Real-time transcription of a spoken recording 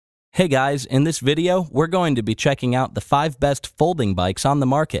Hey guys, in this video, we're going to be checking out the 5 best folding bikes on the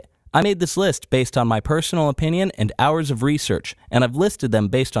market. I made this list based on my personal opinion and hours of research, and I've listed them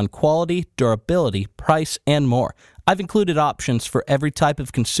based on quality, durability, price, and more. I've included options for every type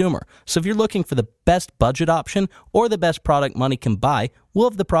of consumer, so if you're looking for the best budget option or the best product money can buy, we'll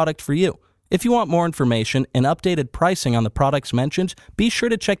have the product for you. If you want more information and updated pricing on the products mentioned, be sure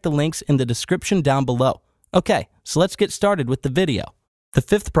to check the links in the description down below. Okay, so let's get started with the video. The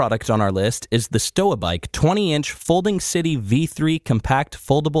 5th product on our list is the Stowabike 20-inch Folding City V3 Compact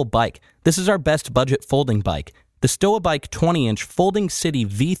Foldable Bike. This is our best budget folding bike. The Stowabike 20-inch Folding City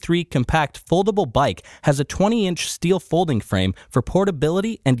V3 Compact Foldable Bike has a 20-inch steel folding frame for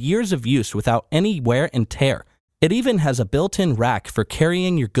portability and years of use without any wear and tear. It even has a built-in rack for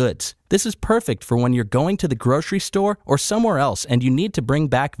carrying your goods. This is perfect for when you're going to the grocery store or somewhere else and you need to bring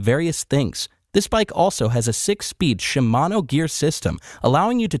back various things. This bike also has a 6-speed Shimano gear system,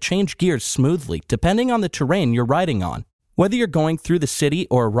 allowing you to change gears smoothly depending on the terrain you're riding on. Whether you're going through the city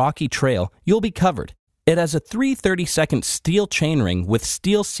or a rocky trail, you'll be covered. It has a 3/32 steel chainring with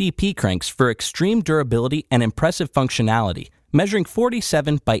steel CP cranks for extreme durability and impressive functionality. Measuring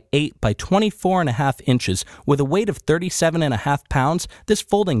 47 by 8 by 24.5 inches with a weight of 37.5 pounds, this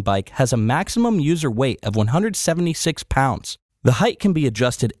folding bike has a maximum user weight of 176 pounds. The height can be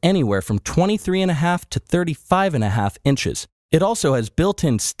adjusted anywhere from 23.5 to 35.5 inches. It also has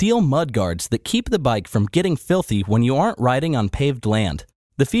built-in steel mud guards that keep the bike from getting filthy when you aren't riding on paved land.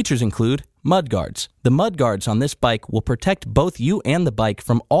 The features include mud guards. The mud guards on this bike will protect both you and the bike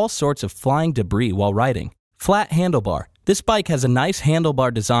from all sorts of flying debris while riding. Flat handlebar. This bike has a nice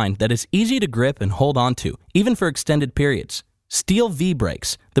handlebar design that is easy to grip and hold onto, even for extended periods. Steel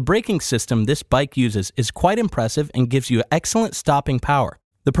V-brakes. The braking system this bike uses is quite impressive and gives you excellent stopping power.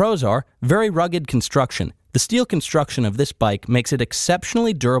 The pros are very rugged construction. The steel construction of this bike makes it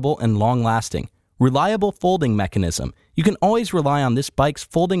exceptionally durable and long-lasting. Reliable folding mechanism. You can always rely on this bike's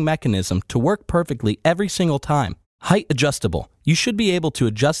folding mechanism to work perfectly every single time. Height adjustable. You should be able to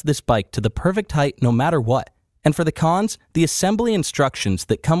adjust this bike to the perfect height no matter what. And for the cons, the assembly instructions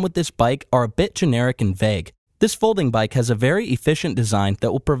that come with this bike are a bit generic and vague. This folding bike has a very efficient design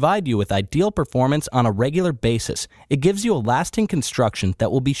that will provide you with ideal performance on a regular basis. It gives you a lasting construction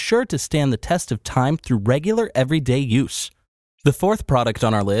that will be sure to stand the test of time through regular everyday use. The 4th product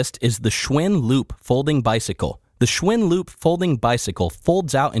on our list is the Schwinn Loop Folding Bicycle. The Schwinn Loop Folding Bicycle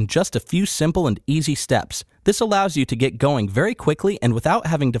folds out in just a few simple and easy steps. This allows you to get going very quickly and without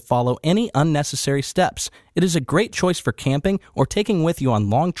having to follow any unnecessary steps. It is a great choice for camping or taking with you on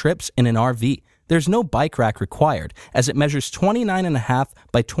long trips in an RV. There's no bike rack required, as it measures 29.5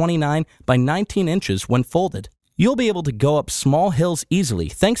 by 29 by 19 inches when folded. You'll be able to go up small hills easily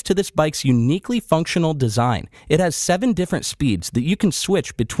thanks to this bike's uniquely functional design. It has 7 different speeds that you can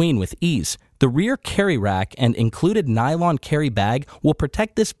switch between with ease. The rear carry rack and included nylon carry bag will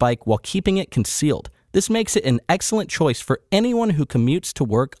protect this bike while keeping it concealed. This makes it an excellent choice for anyone who commutes to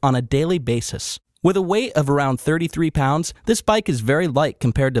work on a daily basis. With a weight of around 33 pounds, this bike is very light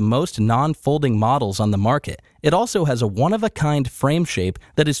compared to most non-folding models on the market. It also has a one-of-a-kind frame shape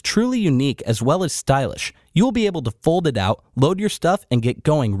that is truly unique as well as stylish. You will be able to fold it out, load your stuff, and get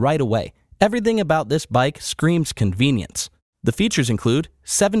going right away. Everything about this bike screams convenience. The features include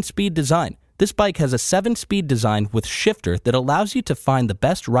 7-speed design. This bike has a 7-speed design with shifter that allows you to find the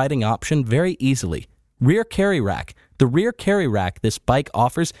best riding option very easily. Rear carry rack. The rear carry rack this bike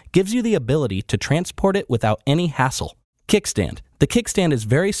offers gives you the ability to transport it without any hassle. Kickstand. The kickstand is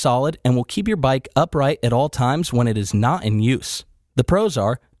very solid and will keep your bike upright at all times when it is not in use. The pros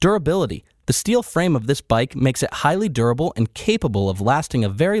are durability. The steel frame of this bike makes it highly durable and capable of lasting a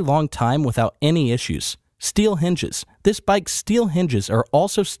very long time without any issues. Steel hinges. This bike's steel hinges are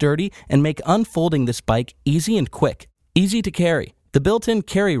also sturdy and make unfolding this bike easy and quick. Easy to carry. The built-in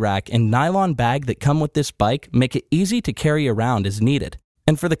carry rack and nylon bag that come with this bike make it easy to carry around as needed.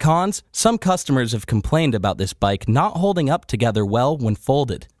 And for the cons, some customers have complained about this bike not holding up together well when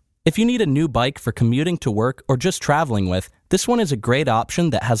folded. If you need a new bike for commuting to work or just traveling with, this one is a great option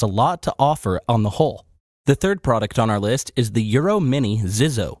that has a lot to offer on the whole. The 3rd product on our list is the Euro Mini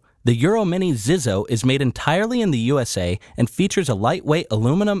Zizzo. The Euro Mini Zizzo is made entirely in the USA and features a lightweight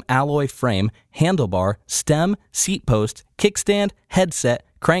aluminum alloy frame, handlebar, stem, seat post, kickstand, headset,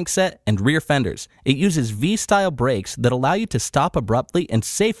 crankset, and rear fenders. It uses V-style brakes that allow you to stop abruptly and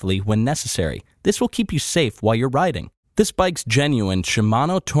safely when necessary. This will keep you safe while you're riding. This bike's genuine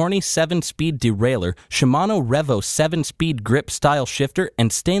Shimano Tourney 7-speed derailleur, Shimano Revo 7-speed grip style shifter,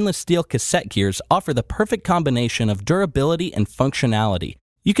 and stainless steel cassette gears offer the perfect combination of durability and functionality.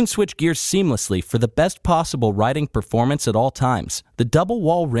 You can switch gears seamlessly for the best possible riding performance at all times. The double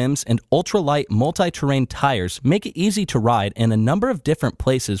wall rims and ultra-light multi-terrain tires make it easy to ride in a number of different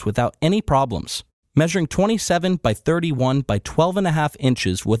places without any problems. Measuring 27 by 31 by 12.5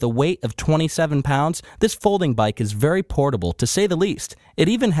 inches with a weight of 27 pounds, this folding bike is very portable to say the least. It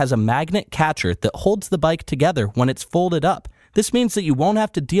even has a magnet catcher that holds the bike together when it's folded up. This means that you won't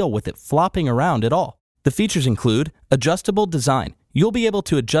have to deal with it flopping around at all. The features include adjustable design. You'll be able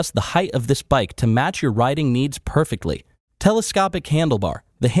to adjust the height of this bike to match your riding needs perfectly. Telescopic handlebar.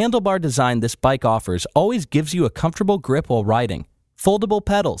 The handlebar design this bike offers always gives you a comfortable grip while riding. Foldable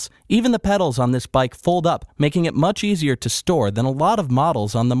pedals. Even the pedals on this bike fold up, making it much easier to store than a lot of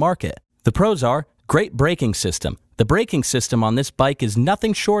models on the market. The pros are great braking system. The braking system on this bike is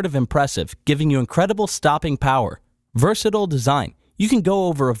nothing short of impressive, giving you incredible stopping power. Versatile design. You can go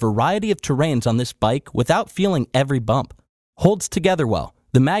over a variety of terrains on this bike without feeling every bump. Holds together well.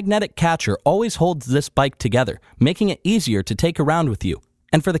 The magnetic catcher always holds this bike together, making it easier to take around with you.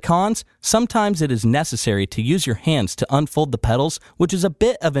 And for the cons, sometimes it is necessary to use your hands to unfold the pedals, which is a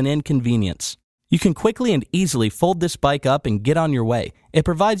bit of an inconvenience. You can quickly and easily fold this bike up and get on your way. It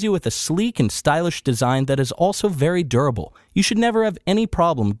provides you with a sleek and stylish design that is also very durable. You should never have any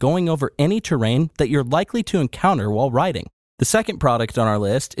problem going over any terrain that you're likely to encounter while riding. The second product on our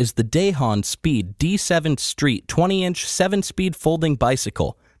list is the Demande Speed D7 Street 20-inch 7-speed folding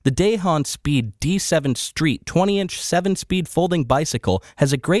bicycle. The Demande Speed D7 Street 20-inch 7-speed folding bicycle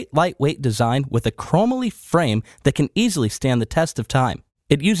has a great lightweight design with a chromoleaf frame that can easily stand the test of time.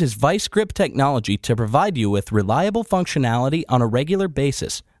 It uses vice grip technology to provide you with reliable functionality on a regular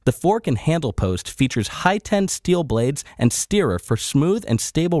basis. The fork and handle post features high-tend steel blades and steerer for smooth and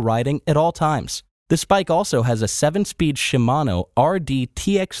stable riding at all times. This bike also has a 7-speed Shimano RD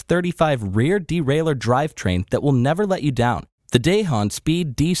TX35 rear derailleur drivetrain that will never let you down. The Demande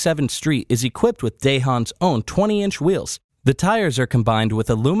Speed D7 Street is equipped with Demande's own 20-inch wheels. The tires are combined with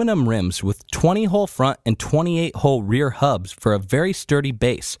aluminum rims with 20-hole front and 28-hole rear hubs for a very sturdy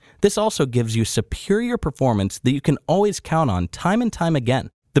base. This also gives you superior performance that you can always count on time and time again.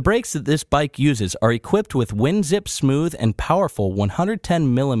 The brakes that this bike uses are equipped with WinZip smooth and powerful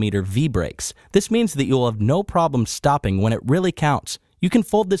 110mm V-brakes. This means that you'll have no problem stopping when it really counts. You can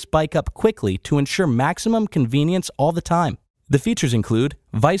fold this bike up quickly to ensure maximum convenience all the time. The features include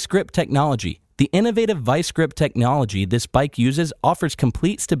vice grip technology. The innovative vice grip technology this bike uses offers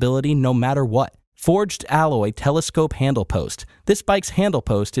complete stability no matter what. Forged alloy telescope handle post. This bike's handle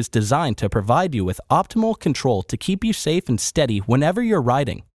post is designed to provide you with optimal control to keep you safe and steady whenever you're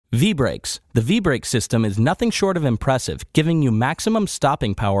riding. V-brakes. The V-brake system is nothing short of impressive, giving you maximum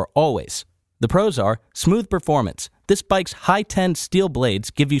stopping power always. The pros are smooth performance. This bike's high-tend steel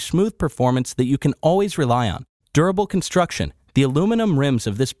blades give you smooth performance that you can always rely on. Durable construction. The aluminum rims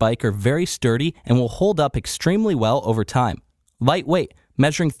of this bike are very sturdy and will hold up extremely well over time. Lightweight.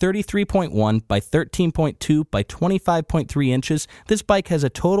 Measuring 33.1 by 13.2 by 25.3 inches, this bike has a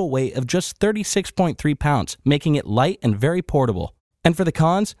total weight of just 36.3 pounds, making it light and very portable. And for the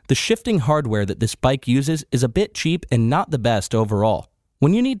cons, the shifting hardware that this bike uses is a bit cheap and not the best overall.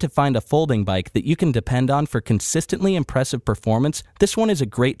 When you need to find a folding bike that you can depend on for consistently impressive performance, this one is a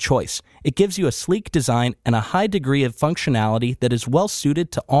great choice. It gives you a sleek design and a high degree of functionality that is well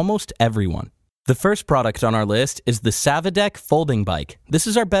suited to almost everyone. The first product on our list is the Savidek folding bike. This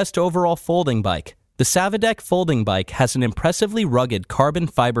is our best overall folding bike. The Savidek folding bike has an impressively rugged carbon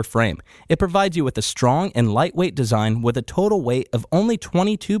fiber frame. It provides you with a strong and lightweight design with a total weight of only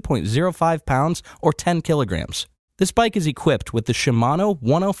 22.05 pounds or 10 kilograms. This bike is equipped with the Shimano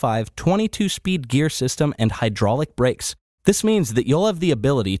 105 22-speed gear system and hydraulic brakes. This means that you'll have the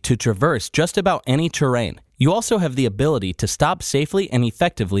ability to traverse just about any terrain. You also have the ability to stop safely and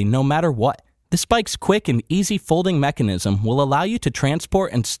effectively no matter what. This bike's quick and easy folding mechanism will allow you to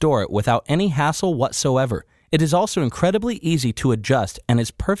transport and store it without any hassle whatsoever. It is also incredibly easy to adjust and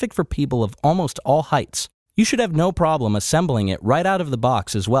is perfect for people of almost all heights. You should have no problem assembling it right out of the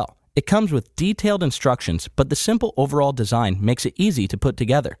box as well. It comes with detailed instructions, but the simple overall design makes it easy to put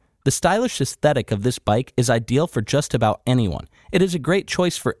together. The stylish aesthetic of this bike is ideal for just about anyone. It is a great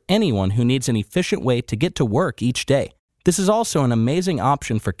choice for anyone who needs an efficient way to get to work each day. This is also an amazing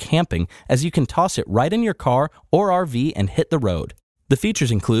option for camping, as you can toss it right in your car or RV and hit the road. The features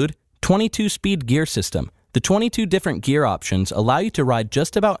include 22-speed gear system. The 22 different gear options allow you to ride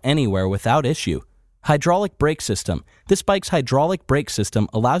just about anywhere without issue. Hydraulic brake system. This bike's hydraulic brake system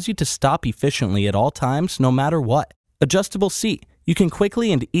allows you to stop efficiently at all times, no matter what. Adjustable seat. You can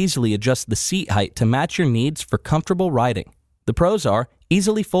quickly and easily adjust the seat height to match your needs for comfortable riding. The pros are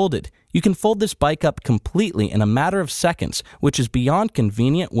Easily folded. You can fold this bike up completely in a matter of seconds, which is beyond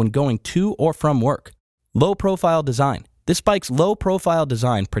convenient when going to or from work. Low profile design. This bike's low profile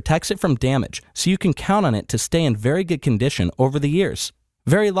design protects it from damage, so you can count on it to stay in very good condition over the years.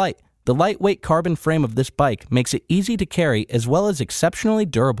 Very light. The lightweight carbon frame of this bike makes it easy to carry as well as exceptionally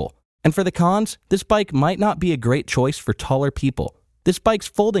durable. And for the cons, this bike might not be a great choice for taller people. This bike's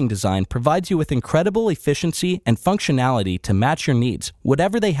folding design provides you with incredible efficiency and functionality to match your needs,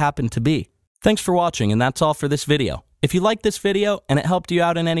 whatever they happen to be. Thanks for watching, and that's all for this video. If you liked this video and it helped you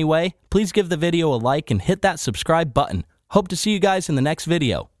out in any way, please give the video a like and hit that subscribe button. Hope to see you guys in the next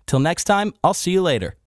video. Till next time, I'll see you later.